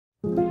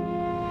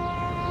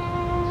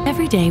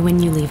Every day when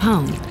you leave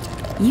home,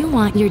 you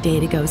want your day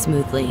to go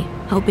smoothly,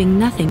 hoping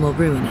nothing will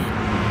ruin it.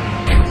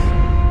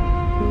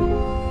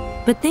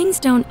 But things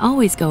don't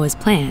always go as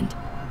planned.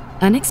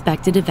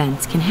 Unexpected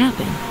events can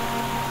happen.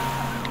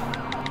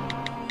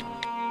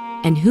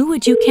 And who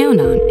would you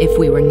count on if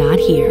we were not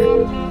here?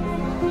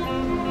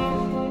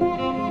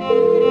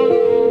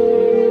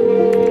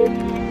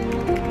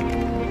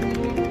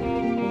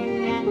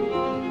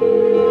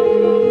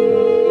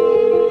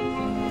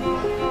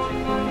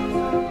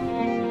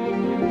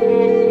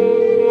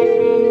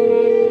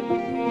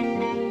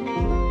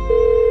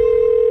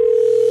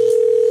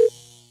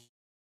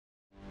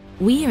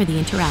 We are the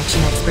interaction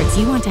experts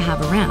you want to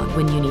have around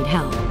when you need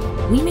help.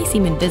 We may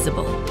seem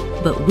invisible,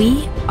 but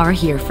we are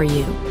here for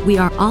you. We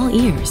are all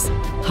ears,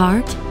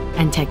 heart,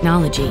 and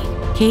technology,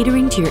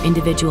 catering to your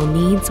individual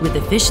needs with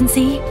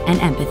efficiency and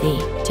empathy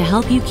to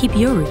help you keep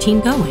your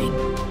routine going,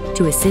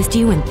 to assist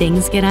you when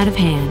things get out of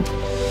hand,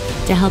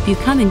 to help you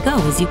come and go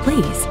as you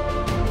please,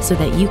 so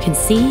that you can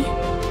see,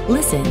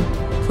 listen,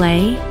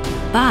 play,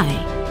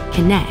 buy,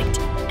 connect,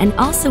 and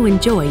also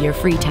enjoy your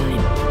free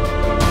time.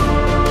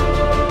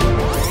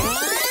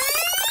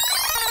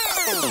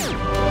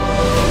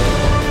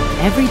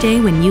 Every day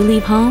when you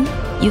leave home,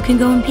 you can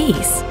go in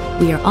peace.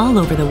 We are all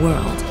over the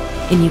world,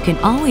 and you can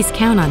always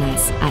count on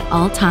us at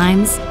all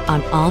times,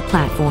 on all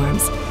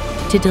platforms,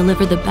 to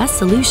deliver the best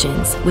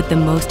solutions with the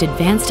most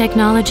advanced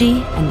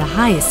technology and the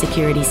highest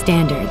security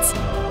standards,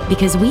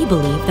 because we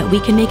believe that we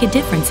can make a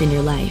difference in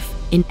your life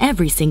in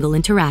every single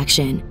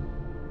interaction.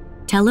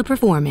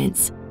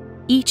 Teleperformance.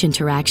 Each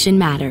interaction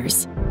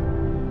matters.